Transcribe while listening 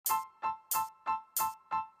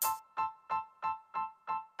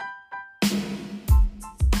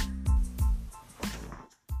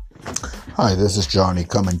Hi, this is Johnny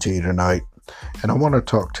coming to you tonight, and I want to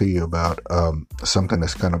talk to you about something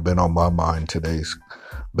that's kind of been on my mind today's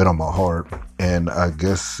been on my heart, and I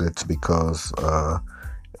guess it's because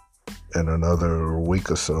in another week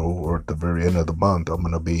or so, or at the very end of the month, I'm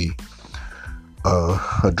going to be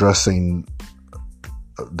addressing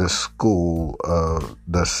this school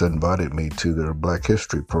that's invited me to their Black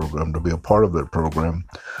History program to be a part of their program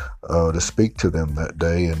to speak to them that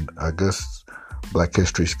day, and I guess Black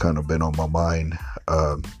History's kind of been on my mind,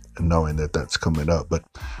 knowing that that's coming up. But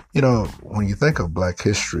when you think of Black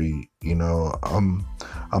History, I'm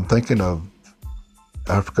thinking of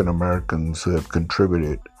African Americans who have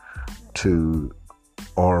contributed to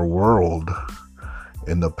our world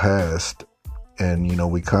in the past, and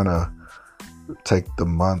we kind of take the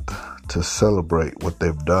month to celebrate what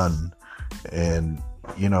they've done. And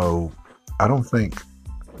I don't think,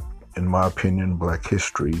 in my opinion, Black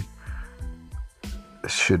History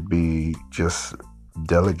should be just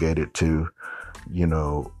delegated to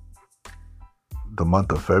the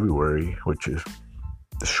month of February, which is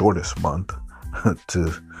the shortest month,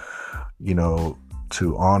 to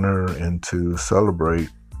to honor and to celebrate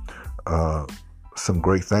some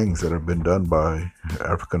great things that have been done by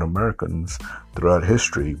African Americans throughout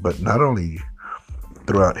history. But not only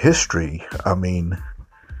throughout history, I mean,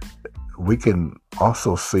 we can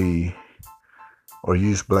also see or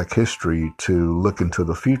use Black History to look into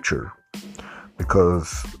the future.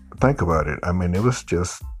 Because think about it. I mean, it was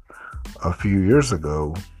just a few years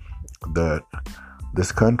ago that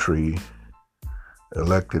this country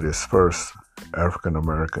elected its first African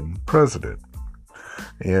American president.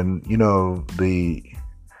 And the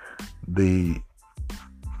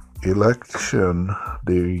electing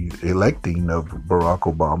of Barack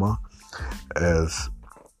Obama as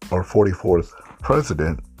our 44th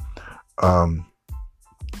president,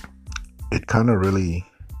 it kind of really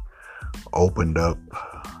opened up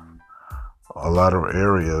a lot of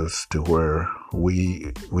areas to where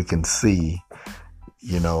we can see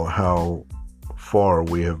how far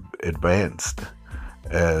we have advanced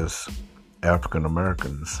as African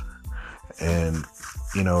Americans. And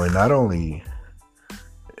and not only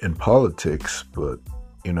in politics, but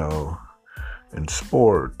in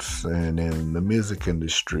sports and in the music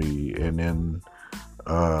industry and in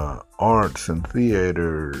arts and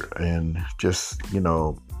theater, and just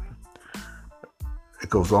it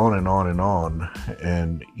goes on and on and on.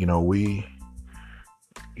 And we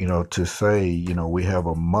to say we have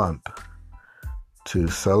a month to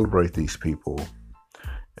celebrate these people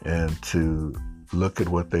and to look at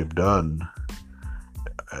what they've done,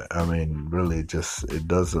 I mean, really, it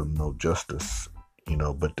does them no justice.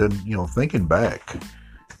 But then thinking back,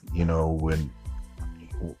 when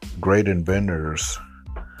great inventors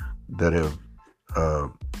that have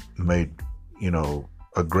made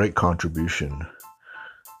a great contribution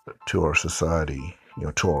to our society,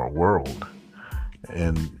 to our world.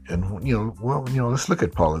 And let's look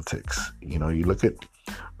at politics. You look at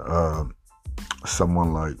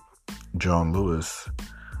someone like John Lewis,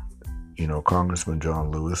 Congressman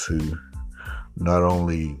John Lewis, who not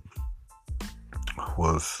only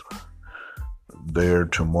was there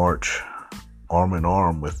to march arm in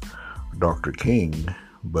arm with Dr. King,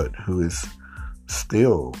 but who is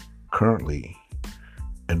still currently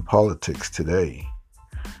in politics today.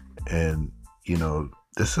 And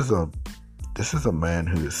this is a man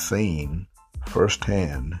who has seen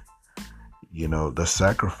firsthand the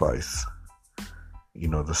sacrifices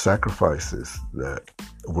that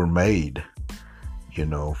were made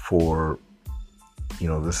for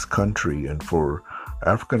this country, and for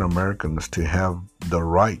African Americans to have the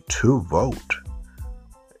right to vote.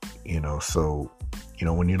 So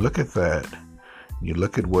when you look at that, you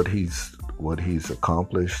look at what he's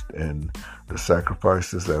accomplished and the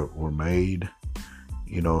sacrifices that were made,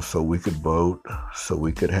 so we could vote, so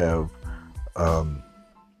we could have,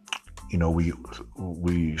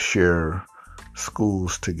 we share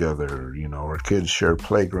schools together, our kids share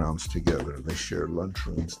playgrounds together, they share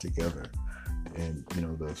lunchrooms together, and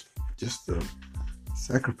just the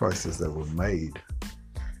sacrifices that were made,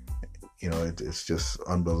 it's just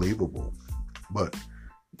unbelievable. But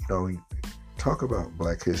you talk about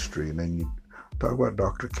Black History, and then you talk about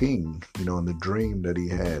Dr. King, and the dream that he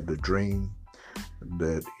had, that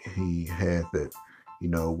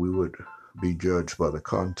we would be judged by the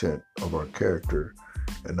content of our character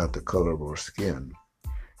and not the color of our skin.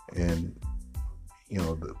 And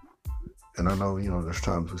and I know there's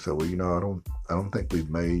times we say, well, I don't think we've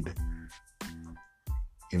made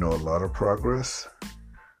a lot of progress,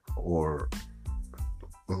 or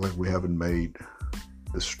like we haven't made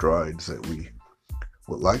the strides that we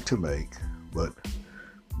would like to make. But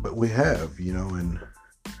but we have, in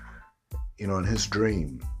his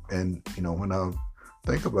dream. And, when I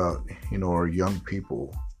think about, our young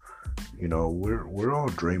people, we're all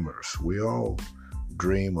dreamers. We all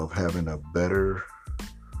dream of having a better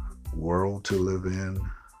world to live in,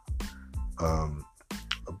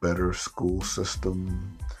 a better school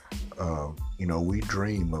system. We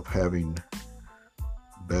dream of having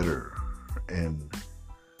better, and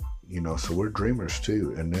so we're dreamers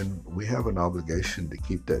too, and then we have an obligation to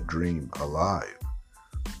keep that dream alive.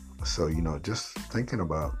 So just thinking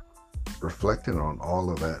about, reflecting on all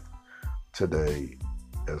of that today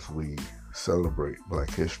as we celebrate Black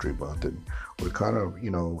History Month, and we're kind of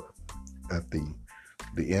at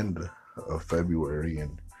the end of February,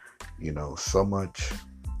 and so much,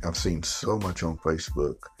 I've seen so much on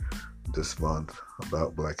Facebook this month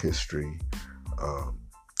about Black history.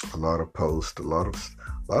 A lot of posts, a lot of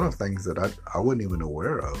things that I wasn't even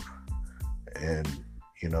aware of, and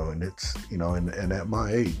and it's and at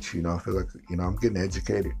my age, I feel like I'm getting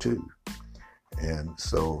educated too, and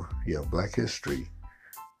so Black history.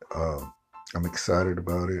 I'm excited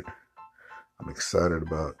about it. I'm excited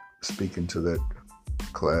about speaking to that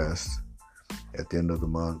class at the end of the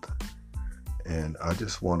month, and I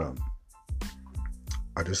just wanna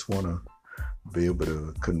be able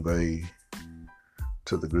to convey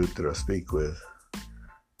to the group that I speak with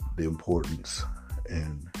the importance,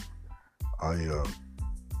 and I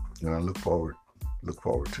look forward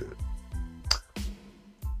to it.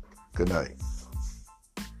 Good night.